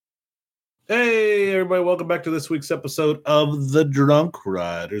Hey, everybody, welcome back to this week's episode of The Drunk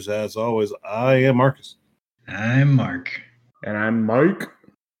Riders. As always, I am Marcus. I'm Mark. And I'm Mike.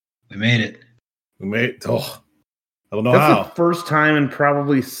 We made it. I don't know That's how. the first time in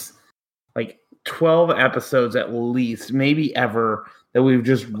probably like 12 episodes at least, maybe ever, that we've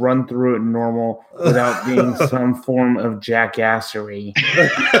just run through it normal without being some form of jackassery.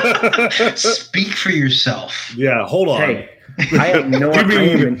 Speak for yourself. Yeah, hold on. Hey, I am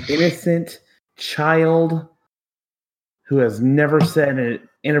an innocent child who has never said an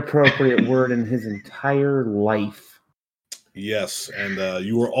inappropriate word in his entire life. Yes, and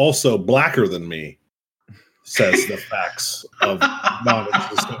you are also blacker than me, says the facts of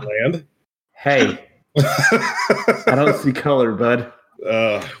non-existent land. Hey, I don't see color, bud.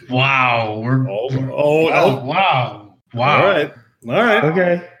 Wow. Wow. All right.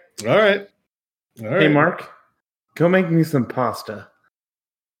 Okay. All right. Hey, Mark, go make me some pasta.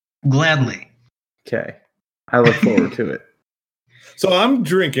 Gladly. Okay. I look forward to it. So I'm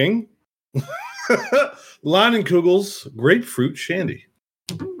drinking Leinenkugel's grapefruit shandy.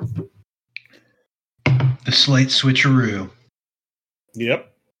 The slight switcheroo.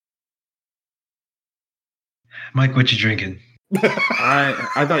 Yep. Mike, what you drinking?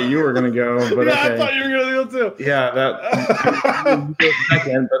 I thought you were gonna go, but yeah, okay. I thought you were gonna go too. Yeah, that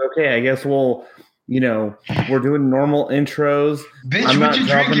second, but okay. I guess we're doing normal intros. Bitch, I'm not what you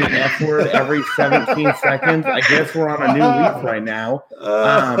dropping drinking? the F word every 17 seconds. I guess we're on a new leaf right now.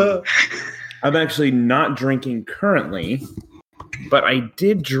 I'm actually not drinking currently, but I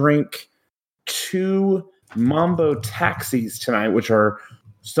did drink 2 Mambo Taxis tonight, which are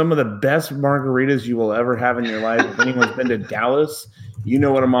some of the best margaritas you will ever have in your life. If anyone's been to Dallas, you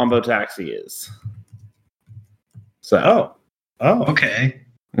know what a Mambo Taxi is. So, Okay.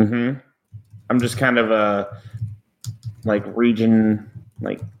 Mm-hmm. I'm just kind of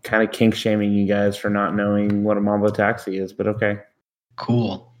kind of kink shaming you guys for not knowing what a Mambo Taxi is, but okay.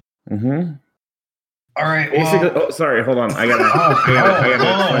 Cool. Mm-hmm. All right. Sorry, hold on. I gotta.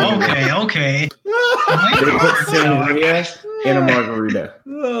 Okay. They put sangria in a margarita.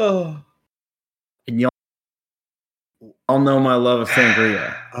 And y'all know my love of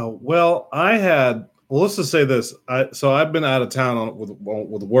sangria. Let's just say this. I've been out of town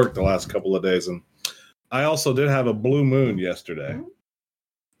with work the last couple of days, and I also did have a blue moon yesterday.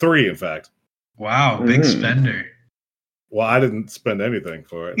 3, in fact. Wow, big spender. Well, I didn't spend anything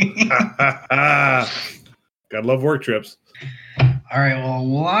for it. Gotta love work trips. All right, well,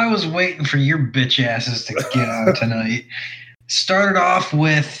 while I was waiting for your bitch asses to get on tonight, started off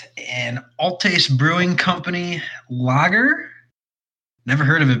with an Altes Brewing Company lager. Never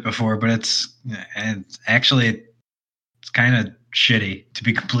heard of it before, but it's kind of shitty, to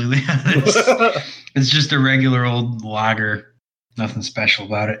be completely honest. It's just a regular old lager. Nothing special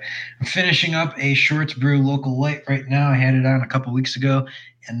about it. I'm finishing up a Shorts Brew Local Light right now. I had it on a couple weeks ago.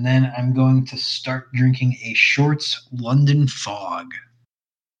 And then I'm going to start drinking a Shorts London Fog.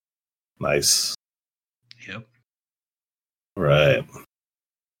 Nice. Yep. Right.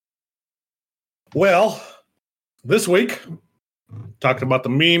 Well, this week, talking about the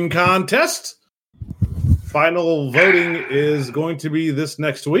meme contest. Final voting is going to be this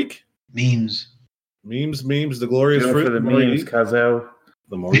next week. Memes, the glorious fruit. For the memes, cuzzo.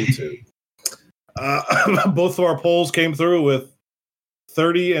 The more you too. Both of our polls came through with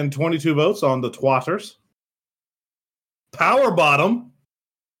 30 and 22 votes on the twatters. Power bottom.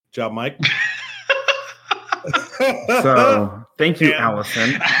 Job, Mike. So, thank you,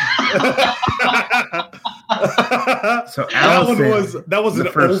 Allison. So Allison, that was an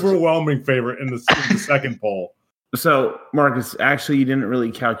overwhelming favorite in the second poll. So, Marcus, actually, you didn't really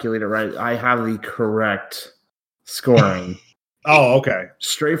calculate it right. I have the correct scoring. Oh, okay.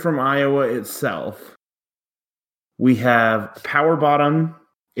 Straight from Iowa itself, we have Power Bottom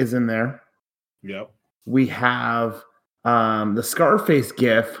is in there. Yep. We have the Scarface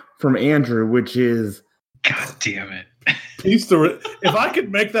gif from Andrew, which is... God damn it. If I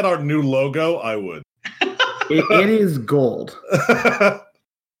could make that our new logo, I would. It is gold.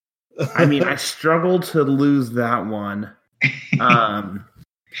 I mean, I struggled to lose that one.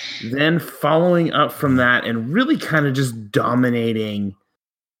 Then following up from that and really kind of just dominating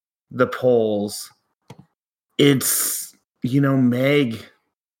the polls, it's, Meg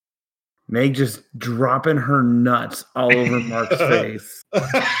just dropping her nuts all over Mark's face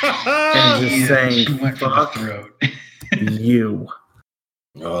and just saying, fuck you.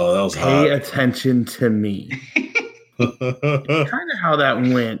 Oh, that was Pay hot. attention to me. Kind of how that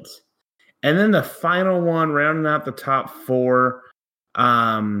went. And then the final one, rounding out the top 4.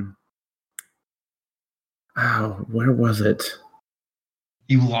 Where was it?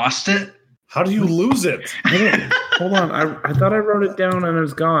 You lost it? How do you lose it? Hold on. I thought I wrote it down and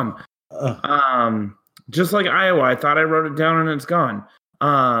it's gone. Just like Iowa, I thought I wrote it down and it's gone.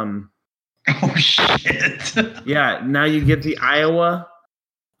 Oh shit! Yeah, now you get the Iowa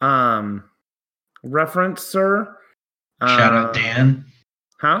reference, sir. Shout out Dan.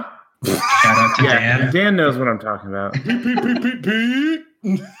 Huh? Shout out to Dan. Dan knows what I'm talking about.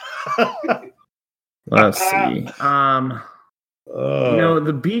 Let's see.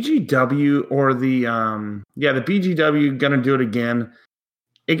 The BGW or the BGW gonna do it again.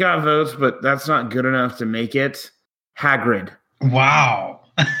 It got votes, but that's not good enough to make it. Hagrid. Wow.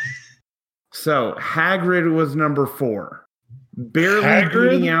 So Hagrid was number 4. Barely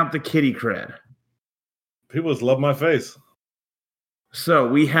beating out the kitty cred. People just love my face. So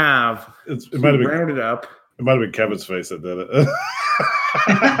we have it might have been rounded up. It might have been Kevin's face that did it.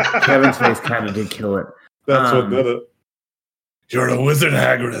 Kevin's face kind of did kill it. That's what did it. You're a wizard,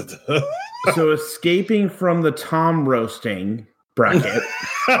 Hagrid. So escaping from the Tom roasting bracket,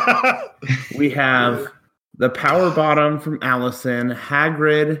 we have the power bottom from Allison,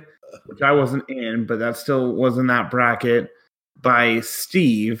 Hagrid, which I wasn't in, but that still was in that bracket, by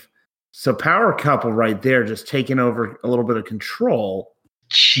Steve. So power couple right there, just taking over a little bit of control.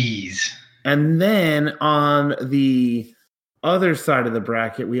 Jeez. And then on the other side of the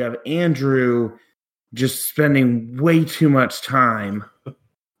bracket, we have Andrew just spending way too much time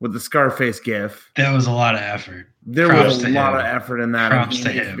with the Scarface gif. That was a lot of effort. There was a lot of effort in that. Props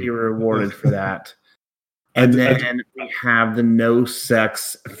to him. him. Be rewarded for that. And then we have the no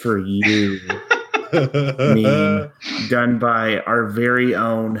sex for you meme done by our very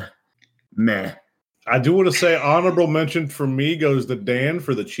own Meh. I do want to say honorable mention for me goes to Dan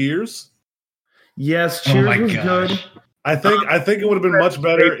for the cheers. Yes, cheers was good. I think it would have been much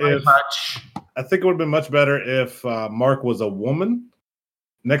better if Mark was a woman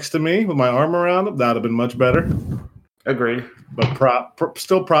next to me with my arm around him. That'd have been much better. Agreed. But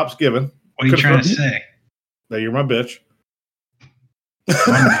still props given. What are you trying to say? That you're my bitch.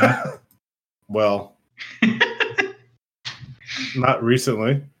 I'm not. Well, not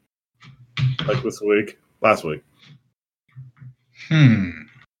recently. Like this week. Last week.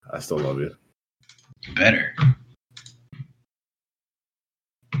 I still love you. Better.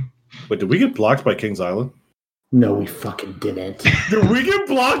 Wait, did we get blocked by Kings Island? No, we fucking didn't. Did we get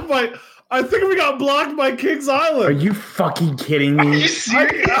blocked by... I think we got blocked by Kings Island. Are you fucking kidding me? Are you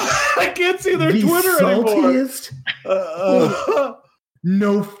serious? I can't see their the Twitter saltiest? anymore.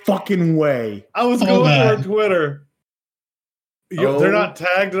 No fucking way. I was going to our Twitter. They're not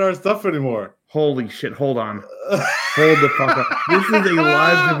tagged in our stuff anymore. Holy shit, hold on. Hold the fuck up. This is a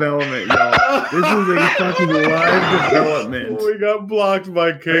live development, y'all. This is a fucking live development. We got blocked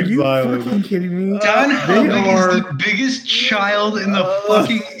by Kings Island. Are you fucking kidding me? Don Hubbing is the biggest child in the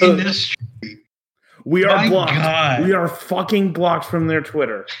fucking industry. We are blocked. God. We are fucking blocked from their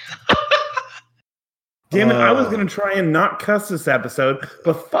Twitter. Damn it, I was going to try and not cuss this episode,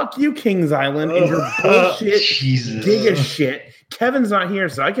 but fuck you, Kings Island, and your bullshit Giga shit. Kevin's not here,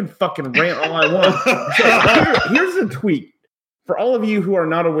 so I can fucking rant all I want. So here's a tweet for all of you who are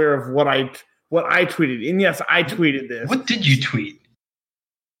not aware of what I tweeted. And yes, I tweeted this. What did you tweet?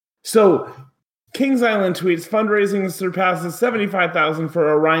 So, Kings Island tweets, fundraising surpasses $75,000 for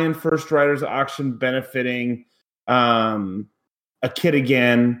Orion First Riders auction benefiting a kid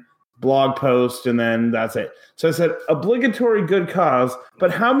again, blog post, and then that's it. So I said, obligatory good cause,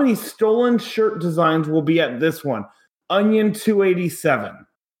 but how many stolen shirt designs will be at this one? Onion 287.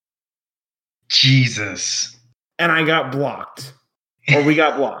 Jesus. And I got blocked. Or we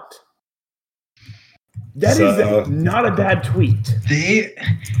got blocked. That is not a bad tweet.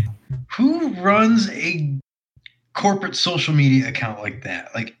 Who runs a corporate social media account like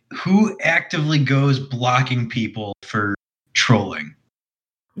that? Like, who actively goes blocking people for trolling?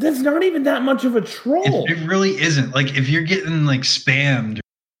 That's not even that much of a troll. It really isn't. Like, if you're getting, like, spammed,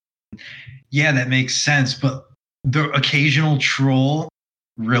 yeah, that makes sense, but the occasional troll,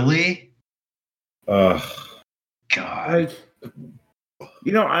 really? God. Like,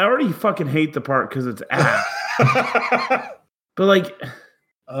 I already fucking hate the part because it's ass. But, like,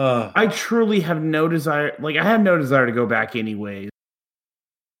 I truly have no desire. Like, I have no desire to go back anyways.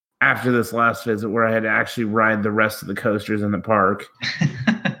 After this last visit, where I had to actually ride the rest of the coasters in the park,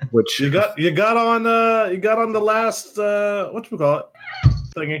 which you got on the last whatchamacallit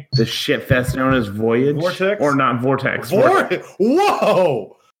thingy, the shit fest known as Voyage, Vortex, or not Vortex.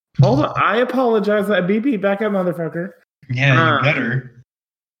 Whoa! Hold on, I apologize. That BP back up, motherfucker. Yeah, you better.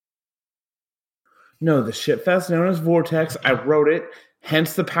 No, the shit fest known as Vortex. I wrote it.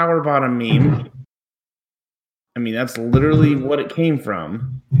 Hence the power bottom meme. I mean, that's literally what it came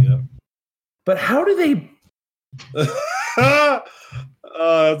from. Yeah. But how do they?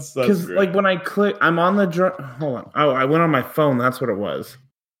 That's Because like when I click, I'm on the hold on. Oh, I went on my phone. That's what it was.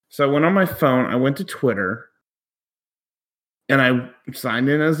 So I went on my phone. I went to Twitter, and I signed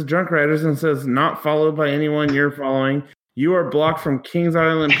in as a Drunk Riders and says not followed by anyone you're following. You are blocked from Kings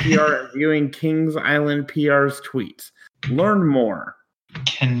Island PR and viewing Kings Island PR's tweets. Learn more.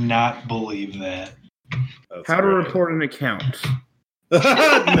 Cannot believe that. That's How to great. report an account.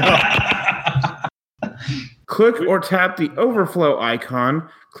 No. Click or tap the overflow icon.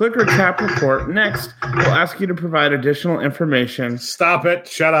 Click or tap report. Next, we'll ask you to provide additional information. Stop it.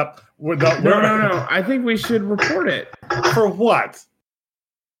 Shut up. No. I think we should report it. For what?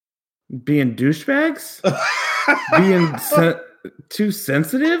 Being douchebags? Being too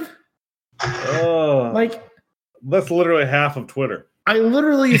sensitive? Oh, Like, that's literally half of Twitter. I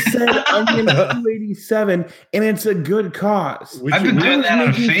literally said Onion 287, and it's a good cause. I've been doing that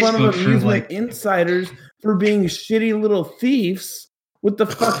on making fun Facebook of for amusement like insiders for being shitty little thieves with the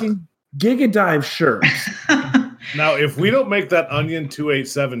fucking Gigadive shirts. Now, if we don't make that Onion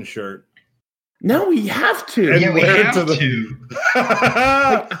 287 shirt, Now we have to. And yeah, we wear it have to the- to.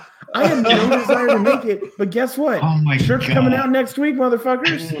 Like, I have no desire to make it, but guess what? Oh my Shirt's God. coming out next week,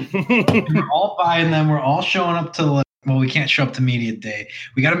 motherfuckers. We're all buying them. We're all showing up to like. Well, we can't show up to media day.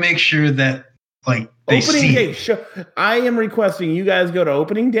 We got to make sure that like they Opening see. day. I am requesting you guys go to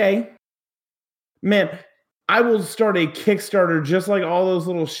opening day. Man, I will start a Kickstarter just like all those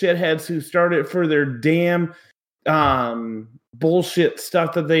little shitheads who start it for their damn bullshit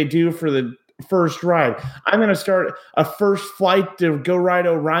stuff that they do for the first ride. I'm going to start a first flight to go ride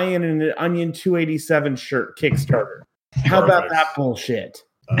Orion in an Onion 287 shirt Kickstarter. How about Perfect. that bullshit?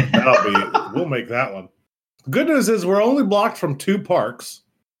 We'll make that one. Good news is we're only blocked from 2 parks.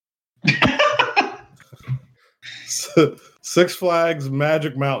 Six Flags,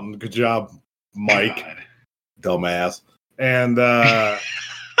 Magic Mountain. Good job, Mike. God. Dumbass. And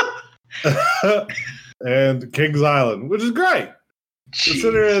and Kings Island, which is great.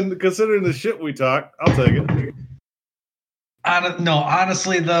 Jeez. Considering the shit we talk, I'll take it. No,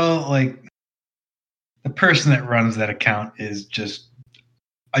 honestly though, like the person that runs that account is just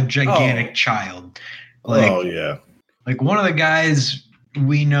a gigantic child. Like, oh yeah. like one of the guys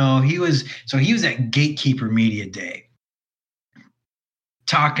we know, he was at Gatekeeper Media Day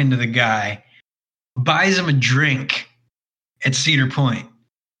talking to the guy, buys him a drink at Cedar Point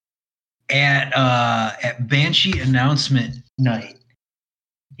at Banshee announcement night.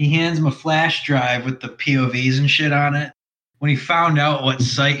 He hands him a flash drive with the POVs and shit on it. When he found out what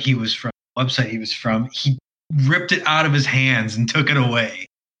website he was from, he ripped it out of his hands and took it away.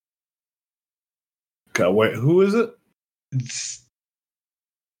 Okay, wait, who is it?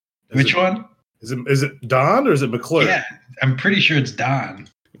 Which one? Is it Don or is it McClure? Yeah, I'm pretty sure it's Don.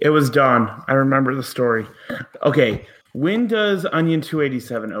 It was Dawn. I remember the story. Okay, when does Onion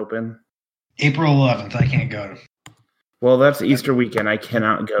 287 open? April 11th. I can't go. Well, that's Easter weekend. I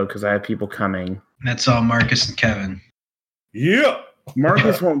cannot go because I have people coming. That's all Marcus and Kevin. Yeah.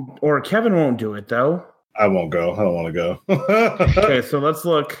 Marcus won't, or Kevin won't do it, though. I won't go. I don't want to go. Okay, so let's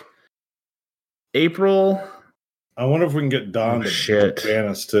look. April. I wonder if we can get Don to ban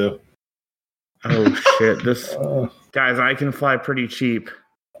us too. Oh, shit. This I guys, I can fly pretty cheap.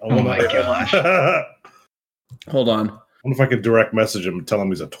 Oh my gosh. Hold on. I wonder if I could direct message him and tell him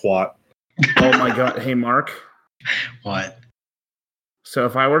he's a twat. Oh, my God. Hey, Mark. What? So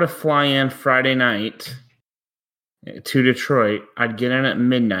if I were to fly in Friday night to Detroit, I'd get in at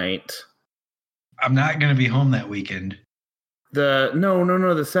midnight. I'm not going to be home that weekend. The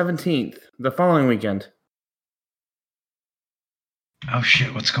 17th, the following weekend. Oh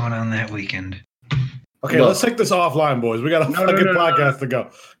shit, what's going on that weekend? Okay, Look. let's take this offline, boys. We got a fucking podcast to go.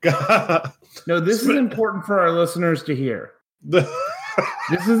 No, this is important for our listeners to hear. This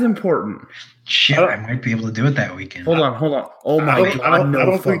is important. Shit, I might be able to do it that weekend. Hold on. Oh my God,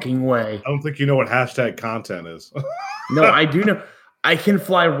 no fucking way. I don't think you know what hashtag content is. No, I do know. I can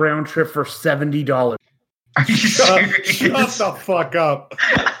fly round trip for $70. Are you serious? Shut the fuck up.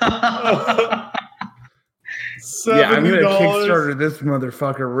 $70. Yeah, I'm gonna Kickstarter this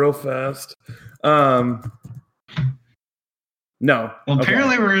motherfucker real fast. No. Well, Okay.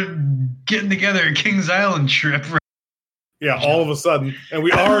 apparently we're getting together a Kings Island trip. Yeah, all of a sudden. And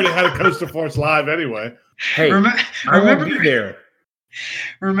we already had a Coaster Force live anyway. Hey, I won't be there.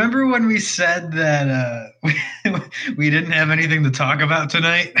 Remember when we said that we didn't have anything to talk about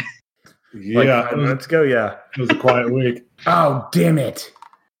tonight? Yeah. Like, let's go. Yeah. It was a quiet week. Oh, damn it.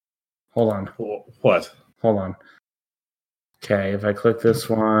 Hold on. What? Hold on. Okay, if I click this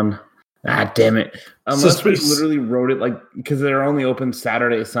one, Ah, damn it. Unless we Suspicious. literally wrote it like, because they're only open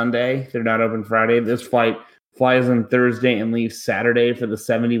Saturday, Sunday. They're not open Friday. This flight flies on Thursday and leaves Saturday for the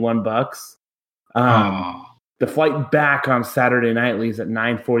 $71. The flight back on Saturday night leaves at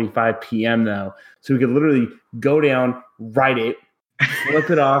 9:45 p.m. though. So we could literally go down, write it, flip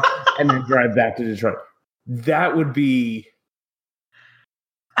it off, and then drive back to Detroit. That would be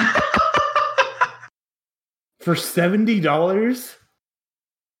for $70.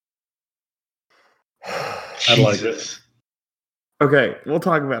 I'd like it. Okay, we'll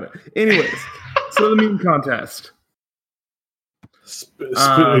talk about it. Anyways, so the meme contest.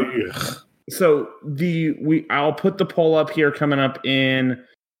 So I'll put the poll up here coming up in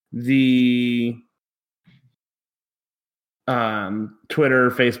the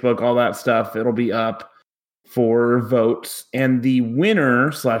Twitter, Facebook, all that stuff. It'll be up for votes, and the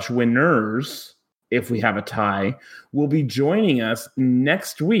winner/winners, if we have a tie, will be joining us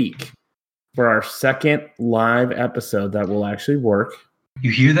next week for our second live episode that will actually work.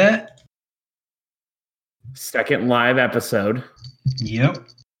 You hear that? Second live episode. Yep.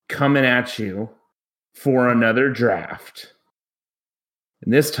 Coming at you for another draft.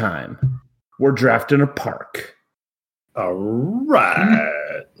 And this time, we're drafting a park. All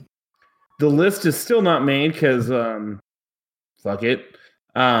right. The list is still not made because, fuck it.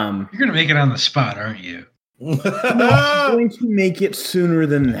 You're going to make it on the spot, aren't you? I'm going to make it sooner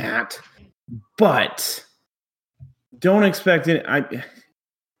than that. But don't expect it.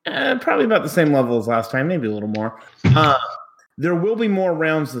 Probably about the same level as last time, maybe a little more. There will be more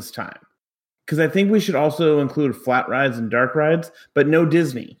rounds this time because I think we should also include flat rides and dark rides, but no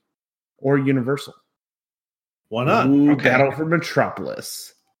Disney or Universal. Why not? Ooh, okay. Battle for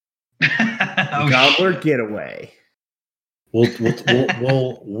Metropolis. Gobbler Getaway.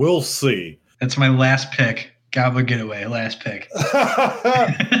 We'll see. That's my last pick. Gobbler Getaway, last pick.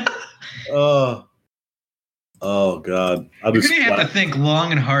 Oh God! You're gonna have to think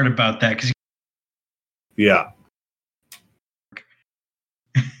long and hard about that because. Yeah.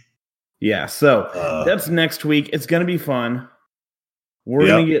 Yeah. So that's next week. It's gonna be fun. We're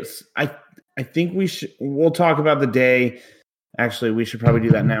gonna get. I think we'll talk about the day. Actually, we should probably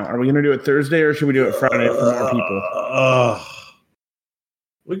do that now. Are we gonna do it Thursday or should we do it Friday for more people?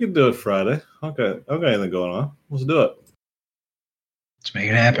 We can do it Friday. Okay. Anything going on? Let's do it. Let's make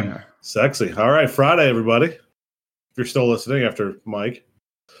it happen. Yeah. Sexy. All right, Friday, everybody. If you're still listening after Mike.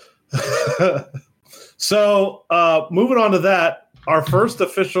 So, moving on to that, our first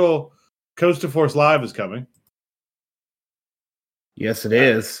official Coast to Force Live is coming. Yes, it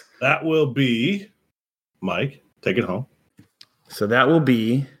is. That will be, Mike, take it home. So that will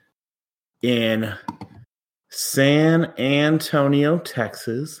be in San Antonio,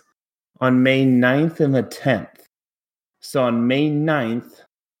 Texas on May 9th and the 10th. So on May 9th,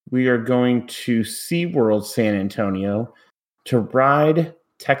 we are going to SeaWorld San Antonio to ride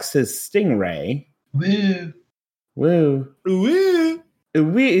Texas Stingray. Woo. Woo. Woo.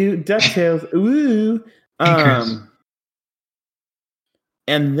 Woo. DuckTales. Woo.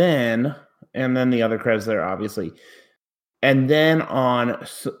 And then the other credits there, obviously. And then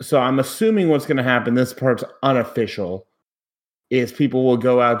so I'm assuming what's going to happen, this part's unofficial, is people will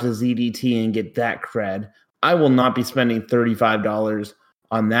go out to ZDT and get that cred. I will not be spending $35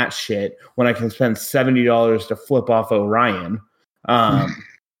 on that shit when I can spend $70 to flip off Orion.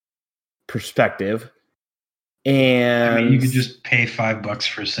 Perspective. And I mean, you could just pay $5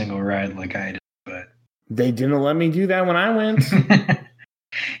 for a single ride like I did, but they didn't let me do that when I went.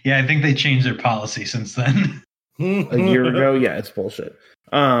 Yeah, I think they changed their policy since then. A year ago. Yeah, it's bullshit.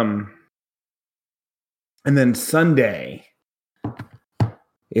 And then Sunday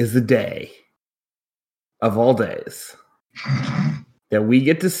is the day of all days that we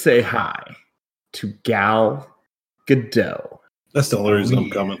get to say hi to Gal Gadot. That's the only reason I'm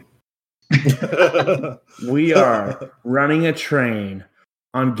coming. We are running a train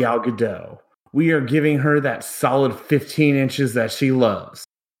on Gal Gadot. We are giving her that solid 15 inches that she loves.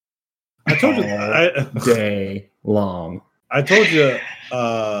 I told you day long. I told you.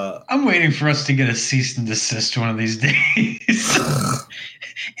 I'm waiting for us to get a cease and desist one of these days,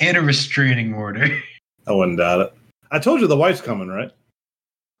 and a restraining order. I wouldn't doubt it. I told you the wife's coming, right?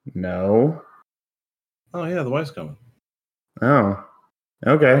 No. Oh yeah, the wife's coming. Oh,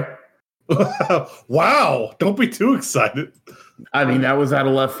 okay. Wow! Don't be too excited. I mean, that was out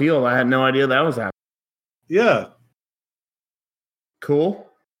of left field. I had no idea that was happening. Yeah. Cool.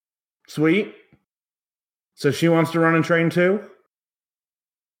 Sweet. So she wants to run a train too?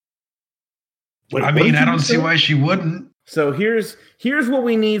 Wait, I mean, I don't see why she wouldn't. So here's what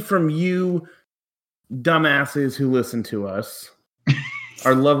we need from you dumbasses who listen to us.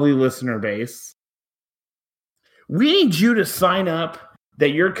 our lovely listener base. We need you to sign up that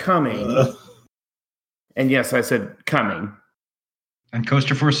you're coming. And yes, I said coming. On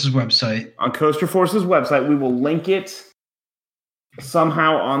Coaster Force's website. On Coaster Force's website. We will link it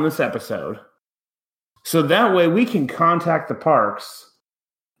somehow on this episode. So that way we can contact the parks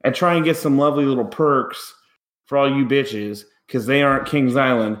and try and get some lovely little perks for all you bitches, because they aren't Kings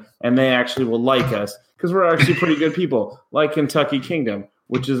Island and they actually will like us, because we're actually pretty good people, like Kentucky Kingdom,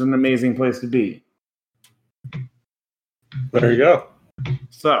 which is an amazing place to be. There you go.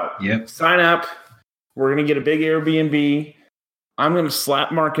 So, Sign up. We're going to get a big Airbnb. I'm going to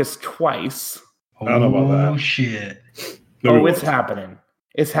slap Marcus twice. I don't know about that. Oh, shit. Maybe it's happening.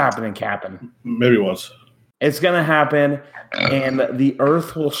 It's happening, Captain. Maybe once. It's going to happen, and the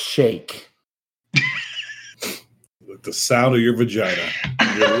earth will shake. With the sound of your vagina.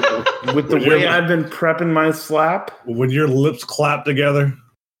 With the way I've been prepping my slap. When your lips clap together.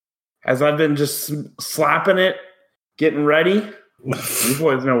 As I've been just slapping it, getting ready. You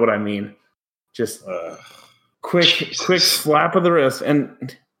boys know what I mean. Just quick slap of the wrist.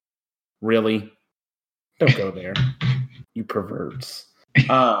 And really, don't go there. You perverts.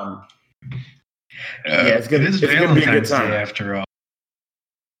 Yeah, it's gonna be a good time. After all,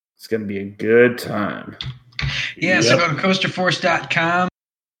 it's gonna be a good time. Yeah, so go to coasterforce.com.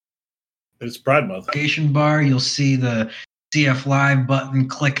 It's Pride Month. Location bar, you'll see the CF Live button.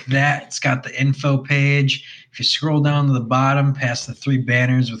 Click that. It's got the info page. If you scroll down to the bottom, past the 3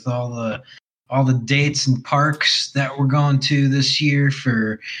 banners with all the dates and parks that we're going to this year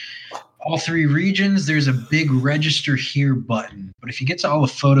for all 3 regions, there's a big register here button. But if you get to all the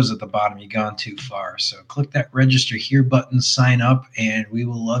photos at the bottom, you've gone too far. So click that register here button, sign up, and we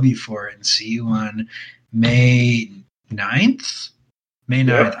will love you for it and see you on May 9th? May 9th.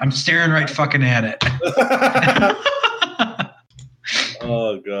 Yep. I'm staring right fucking at it.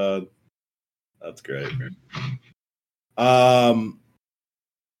 Oh, God. That's great. I'm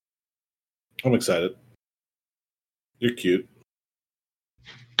excited. You're cute.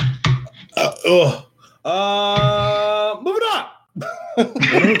 Moving on.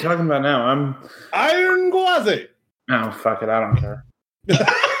 What are we talking about now? I'm Iron Gwazi. No, fuck it. I don't care.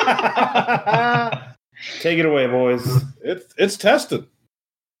 Take it away, boys. It's tested.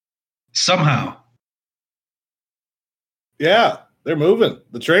 Somehow. Yeah, they're moving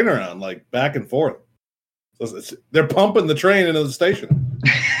the train around like back and forth. They're pumping the train into the station.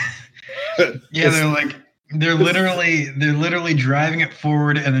 Yeah, they're literally driving it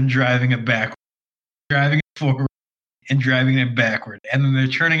forward and then driving it backward. Driving it forward and driving it backward. And then they're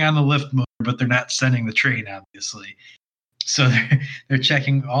turning on the lift motor, but they're not sending the train, obviously. So they're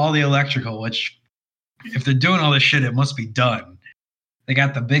checking all the electrical, which if they're doing all this shit, it must be done. They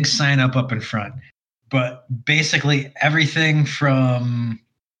got the big sign up in front. But basically everything from,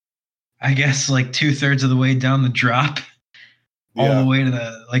 I guess, like 2/3 of the way down the drop all the way to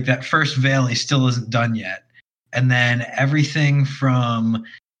that first valley still isn't done yet. And then everything from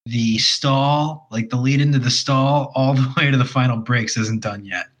the stall, like the lead into the stall, all the way to the final brakes isn't done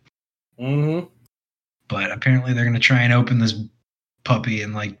yet. Mm-hmm. But apparently they're going to try and open this puppy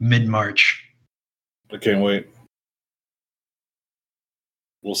in like mid-March. I can't wait.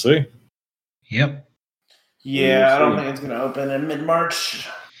 We'll see. Yep. Yeah, I don't think it's going to open in mid-March.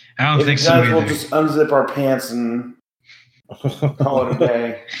 I don't think so either. We'll just unzip our pants and call it a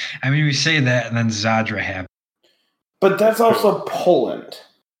day. I mean, we say that, and then Zadra happened. But that's also Poland.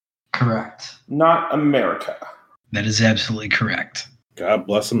 Correct. Not America. That is absolutely correct. God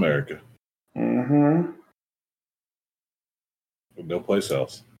bless America. Mm-hmm. No place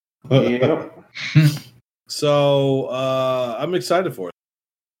else. Yep. So I'm excited for it.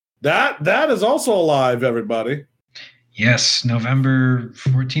 That is also alive, everybody. Yes, November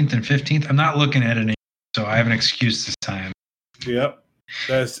 14th and 15th. I'm not looking at it, so I have an excuse this time. Yep.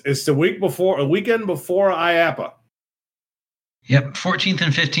 It's the weekend before IAPA. Yep, 14th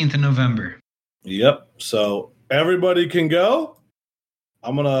and 15th in November. Yep. So everybody can go.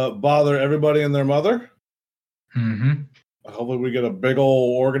 I'm going to bother everybody and their mother. Mm-hmm. Hopefully we get a big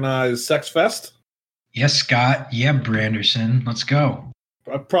old organized sex fest. Yes, Scott. Yeah, Branderson. Let's go.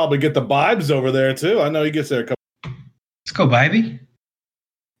 I'll probably get the Bibes over there, too. I know he gets there a couple. Let's go, Bibey.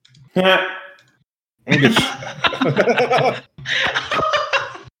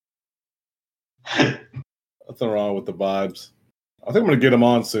 Nothing wrong with the Bibes. I think I'm going to get him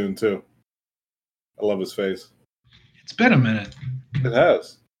on soon, too. I love his face. It's been a minute. It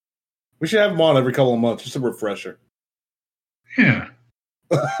has. We should have him on every couple of months, just a refresher. Yeah.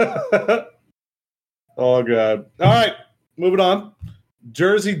 Oh, God. All right. Moving on.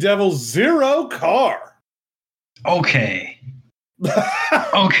 Jersey Devil 0 car. Okay.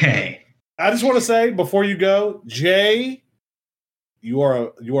 Okay. I just want to say before you go, Jay, you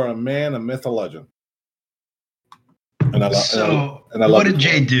are a man, a myth, a legend. And I love what did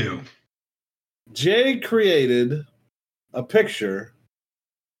Jay do? Jay created a picture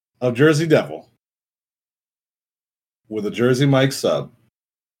of Jersey Devil with a Jersey Mike sub,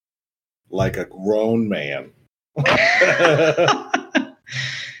 like a grown man.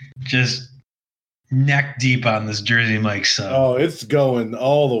 Just neck deep on this Jersey Mike sub. Oh, it's going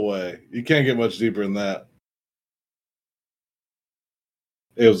all the way. You can't get much deeper than that.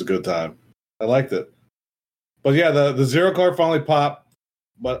 It was a good time. I liked it. But yeah, the zero car finally popped.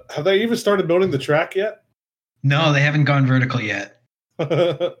 But have they even started building the track yet? No, they haven't gone vertical yet.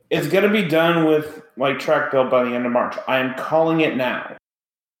 It's going to be done with like track build by the end of March. I am calling it now.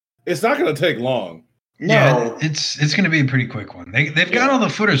 It's not going to take long. No. Yeah, it's going to be a pretty quick one. They've got all the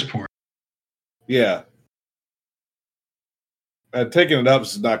footers poured. Yeah. And taking it up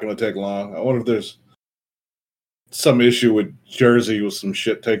is not going to take long. I wonder if there's some issue with Jersey with some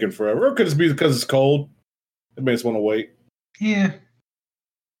shit taking forever. Or could it be because it's cold? It makes us want to wait. Yeah.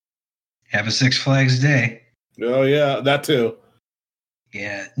 Have a Six Flags day. Oh, yeah, that too.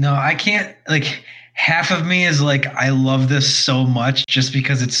 Yeah. No, I can't. Like, half of me is like, I love this so much just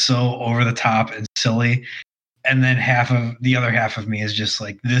because it's so over the top and silly. And then the other half of me is just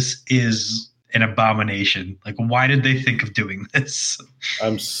like, this is an abomination. Like, why did they think of doing this?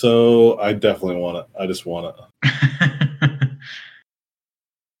 I definitely want it. I just want it.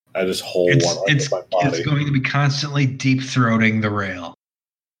 I just want it in my body. It's going to be constantly deep-throating the rail.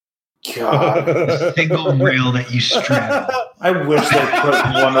 God. The single rail that you straddle. I wish they put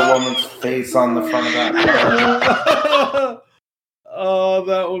Wonder Woman's face on the front of that car. Oh,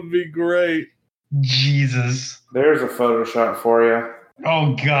 that would be great. Jesus. There's a Photoshop for you.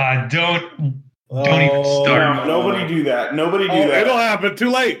 Oh, God. Don't even start. No, nobody do that. Nobody do that. It'll happen. Too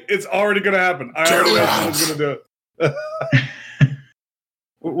late. It's already going to happen. I already know someone's going to do it.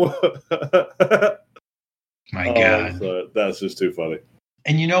 My God. So that's just too funny.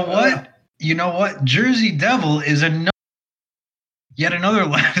 And you know what? Jersey Devil is yet another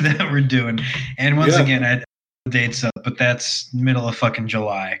live that we're doing. And once again, I had dates up, but that's middle of fucking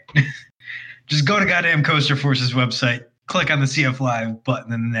July. Just go to goddamn Coaster Force's website, click on the CF Live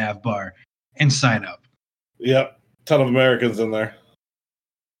button in the nav bar, and sign up. Yep. Ton of Americans in there.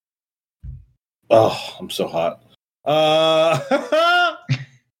 Oh, I'm so hot.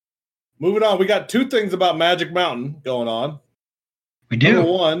 Moving on. We got two things about Magic Mountain going on. We do.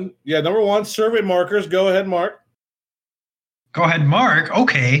 Number one, survey markers. Go ahead, Mark. Go ahead, Mark.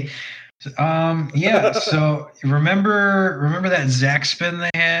 Okay. Yeah. So remember that Zach spin they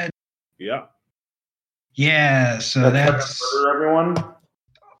had? Yeah. Yeah. So that's for everyone.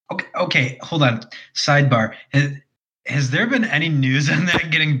 Okay. Hold on. Sidebar. Has there been any news on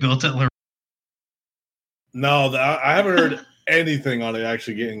that getting built at? No, I haven't heard anything on it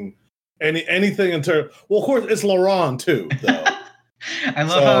actually getting anything in terms. Well, of course, it's LaRon too, though. I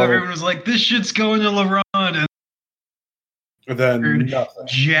love how everyone was like, "This shit's going to LaRon," and then nothing.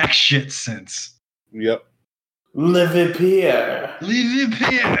 Jack shit since. Yep. Live it here.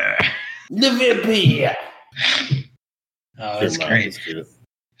 Oh, that's great.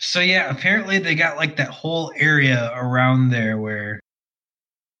 So yeah, apparently they got like that whole area around there where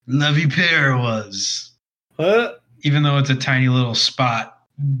Levy Pier was. What? Even though it's a tiny little spot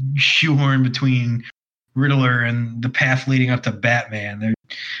shoehorned between Riddler and the path leading up to Batman. They're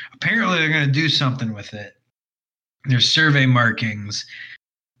going to do something with it. There's survey markings.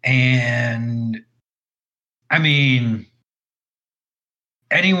 And I mean,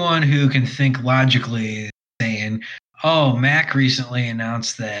 anyone who can think logically is saying, oh, Mac recently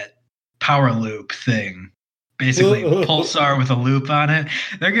announced that power loop thing. Basically, Pulsar with a loop on it.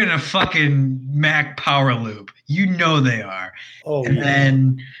 They're getting a fucking Mac power loop. You know they are. Oh, and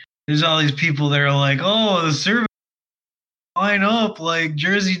then there's all these people that are like, oh, the survey line up like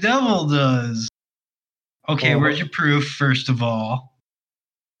Jersey Devil does. Okay, where's your proof, first of all?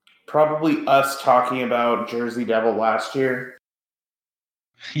 Probably us talking about Jersey Devil last year.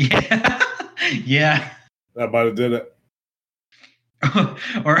 Yeah. Yeah. That might have did it.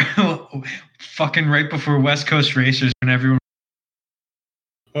 Or fucking right before West Coast Racers when everyone...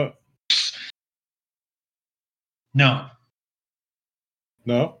 Huh. No.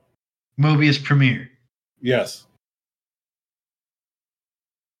 Mobius premiere. Yes.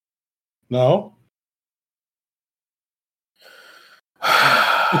 No.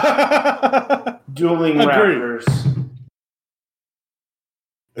 Dueling Raptors.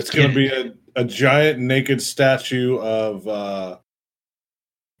 It's going to be a giant naked statue of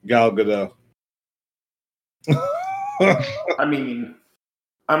Gal Gadot. I mean,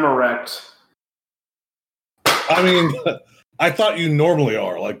 I'm erect. I mean, I thought you normally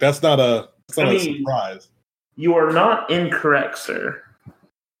are. Like, that's not a surprise. You are not incorrect, sir.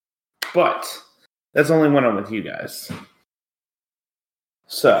 But that's only when I'm with you guys.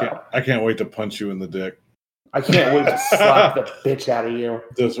 So I can't wait to punch you in the dick. I can't wait to slap the bitch out of you.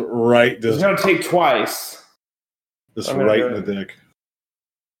 Just right. It's going to take twice. Just right in the dick.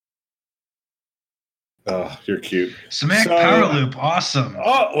 Oh, you're cute. Smack Power Loop, awesome.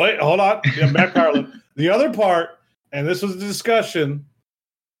 Oh, wait, hold on. Yeah, Mac Power Loop. The other part, and this was a discussion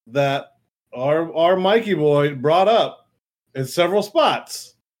that our Mikey boy brought up in several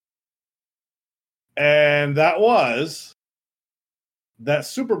spots. And that was that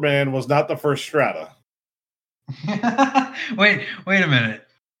Superman was not the first strata. Wait a minute.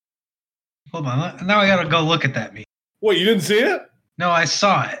 Hold on. Now I gotta go look at that meme. Wait, you didn't see it? No, I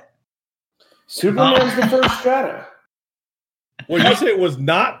saw it. Superman's the first strata. Well, you say it was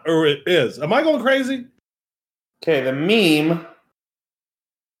not or it is. Am I going crazy? Okay, the meme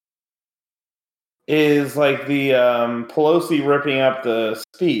is like the Pelosi ripping up the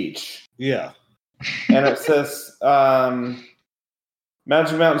speech. Yeah. And it says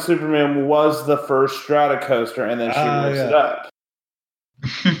Magic Mountain Superman was the first strata coaster, and then she rips it up.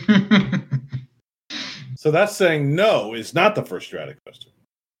 So that's saying no, it's not the first strata coaster.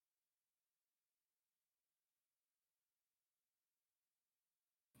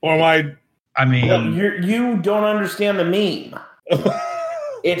 Or am I mean, no, you don't understand the meme.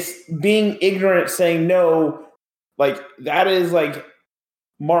 It's being ignorant saying no. Like, that is like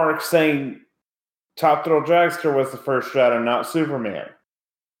Mark saying Top Thrill Dragster was the first strata, not Superman.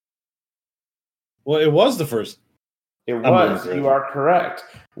 Well, it was the first. It was. You are correct.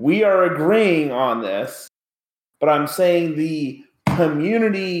 We are agreeing on this, but I'm saying the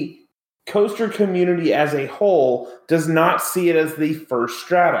community, coaster community as a whole, does not see it as the first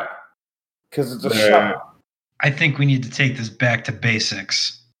strata because it's a shop. I think we need to take this back to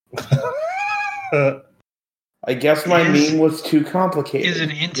basics. I guess my meme was too complicated. Is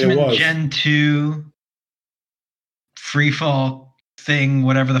an intimate Gen 2 freefall thing,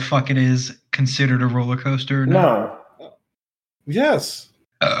 whatever the fuck it is, considered a roller coaster? No. Yes.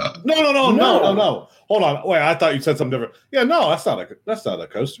 No. Hold on. Wait, I thought you said something different. Yeah, no, that's not a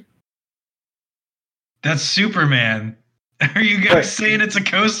coaster. That's Superman. Are you guys saying it's a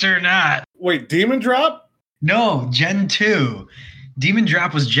coaster or not? Wait, Demon Drop? No, Gen 2. Demon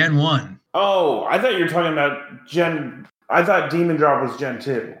Drop was Gen 1. Oh, I thought you were talking about I thought Demon Drop was Gen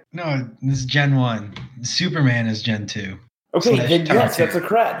 2. No, this is Gen 1. Superman is Gen 2. Okay, then yes, that's a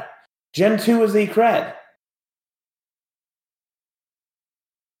cred. Gen 2 is a cred.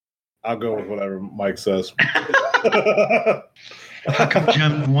 I'll go with whatever Mike says. How come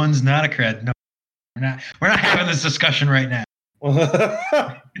Gen 1's not a cred? No, we're not having this discussion right now.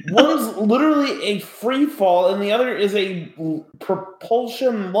 One's literally a free fall, and the other is a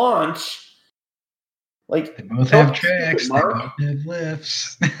propulsion launch. Like, they both have tracks, they both have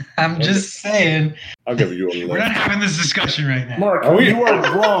lifts. I'm just saying. I'll give you a lift. We're not having this discussion right now. Mark, you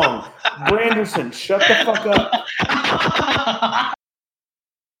are wrong. Branderson, shut the fuck up.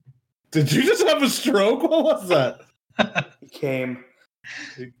 Did you just have a stroke? What was that? It came.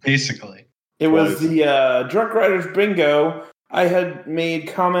 Basically. It was the Drunk Riders Bingo. I had made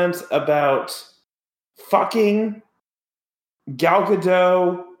comments about fucking Gal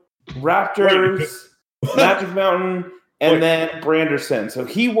Gadot, Raptors, Magic Mountain, and then Branderson. So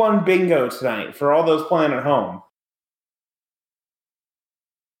he won bingo tonight for all those playing at home.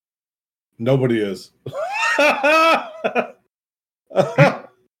 Nobody is.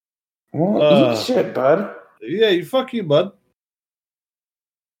 Well, eat shit, bud. Yeah, fuck you, bud.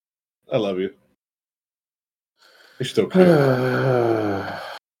 I love you. You're still cool.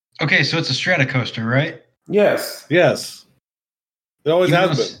 Okay, so it's a strata coaster, right? Yes. Yes. It always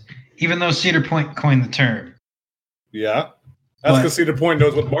has been. Even though Cedar Point coined the term. Yeah. That's because Cedar Point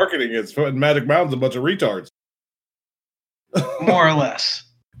knows what marketing is. And Magic Mountain's a bunch of retards. More or less.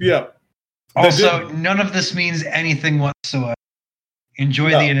 Yeah. Also, none of this means anything whatsoever.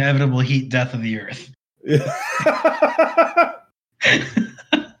 Enjoy the inevitable heat death of the earth. Yeah.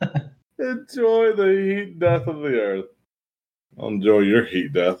 Enjoy the heat death of the earth. I'll enjoy your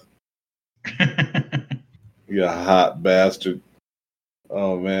heat death. You hot bastard.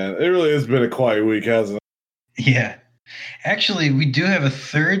 Oh, man. It really has been a quiet week, hasn't it? Yeah. Actually, we do have a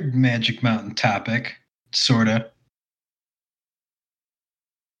third Magic Mountain topic, sort of.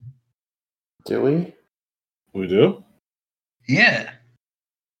 Do we? We do? Yeah.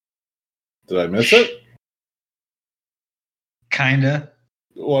 Did I miss it? Kinda.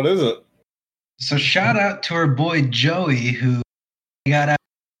 What is it? So shout out to our boy Joey who got out.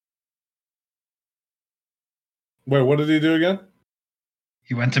 Wait, what did he do again?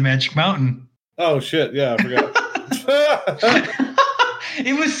 He went to Magic Mountain. Oh shit! Yeah, I forgot.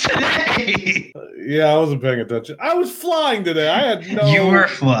 It was today. Yeah, I wasn't paying attention. I was flying today. I had no. You were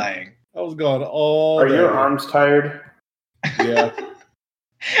flying. I was gone all Are day. your arms tired? Yeah.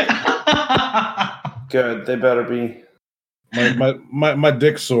 Good. They better be. My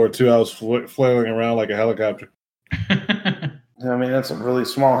dick's sore too. I was flailing around like a helicopter. I mean, that's a really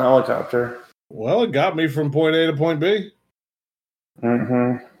small helicopter. Well, it got me from point A to point B.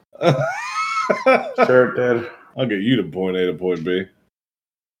 Mm-hmm. Sure it did. I'll get you to point A to point B.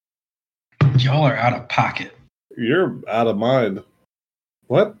 Y'all are out of pocket. You're out of mind.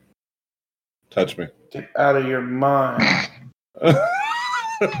 What? Touch me. Get out of your mind.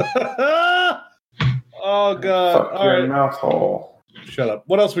 Oh, God. Fuck All your right. mouth hole. Shut up.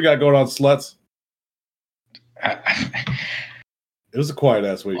 What else we got going on, sluts? It was a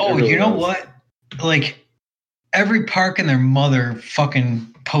quiet-ass week. Oh, you know what? Like, every park and their mother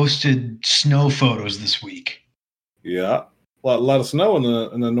fucking posted snow photos this week. Yeah. A lot of snow in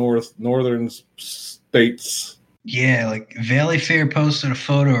the northern states. Yeah, like Valley Fair posted a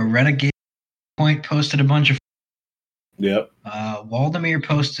photo. Renegade Point posted a bunch of. Yep. Waldemere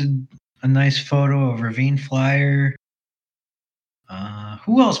posted a nice photo of Ravine Flyer.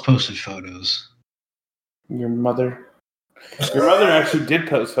 Who else posted photos? Your mother. Your mother actually did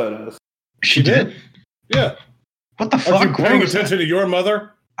post photos. She did? Yeah. What the Are fuck? you paying attention to your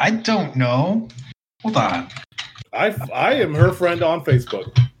mother? I don't know. Hold on. I am her friend on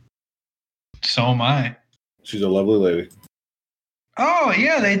Facebook. So am I. She's a lovely lady. Oh,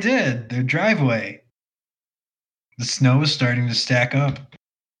 yeah, they did. Their driveway. The snow is starting to stack up.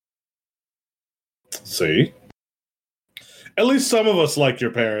 See? At least some of us like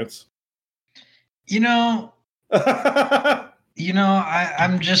your parents. You know, I'm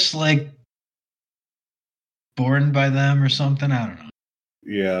just like born by them or something. I don't know.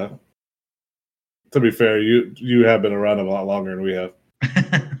 Yeah. To be fair, you have been around a lot longer than we have.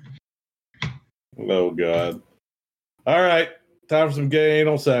 Oh, God. All right. Time for some gay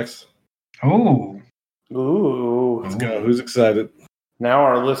anal sex. Oh. Ooh. Let's go. Who's excited? Now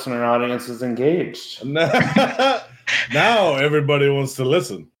our listener audience is engaged. Now everybody wants to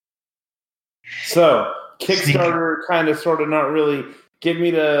listen. So, Kickstarter kind of, sort of, not really. Get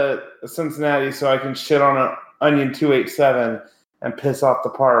me to Cincinnati so I can shit on an Onion 287 and piss off the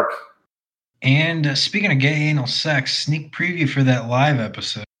park. And speaking of gay anal sex, sneak preview for that live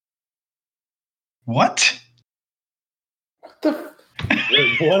episode. What? What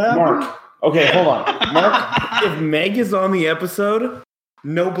happened? Mark. Okay, hold on. Mark, if Meg is on the episode,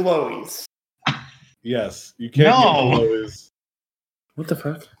 no blowies. Yes. You can't No. get blowies. What the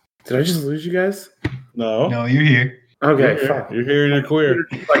fuck? Did I just lose you guys? No. No, you're here. Okay, You're fuck. here. You're here and you're queer.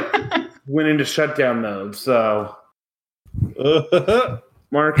 Like, went into shutdown mode, so.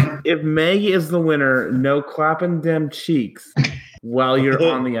 Mark, if Meg is the winner, no clapping them cheeks while you're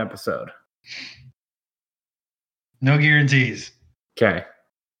on the episode. No guarantees. Okay.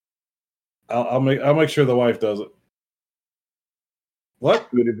 I'll make sure the wife does it. What?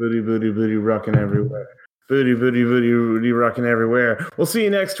 Booty, booty, booty, booty, rocking everywhere. Booty, booty, booty, booty, rocking everywhere. We'll see you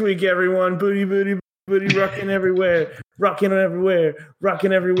next week, everyone. Booty, booty, booty, rocking everywhere. Rocking everywhere.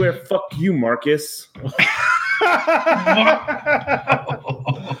 Rocking everywhere. Fuck you, Marcus.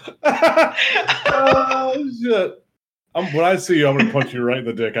 Oh, shit. When I see you, I'm going to punch you right in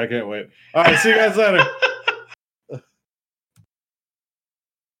the dick. I can't wait. All right, see you guys later.